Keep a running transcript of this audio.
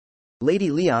Lady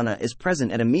Lyanna is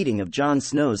present at a meeting of Jon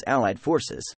Snow's allied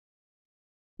forces.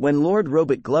 When Lord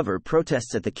Robert Glover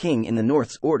protests at the king in the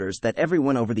North's orders that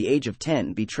everyone over the age of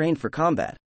 10 be trained for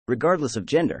combat, regardless of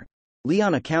gender,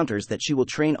 Lyanna counters that she will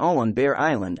train all on Bear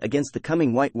Island against the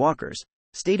coming White Walkers,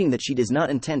 stating that she does not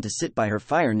intend to sit by her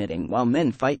fire knitting while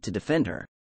men fight to defend her.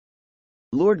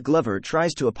 Lord Glover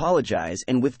tries to apologize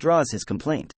and withdraws his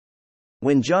complaint.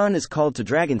 When Jon is called to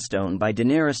Dragonstone by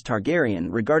Daenerys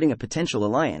Targaryen regarding a potential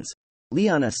alliance,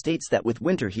 Lyanna states that with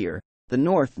winter here, the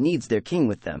North needs their king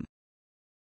with them.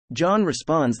 Jon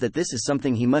responds that this is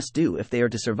something he must do if they are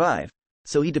to survive,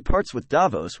 so he departs with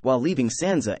Davos while leaving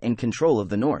Sansa in control of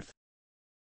the North.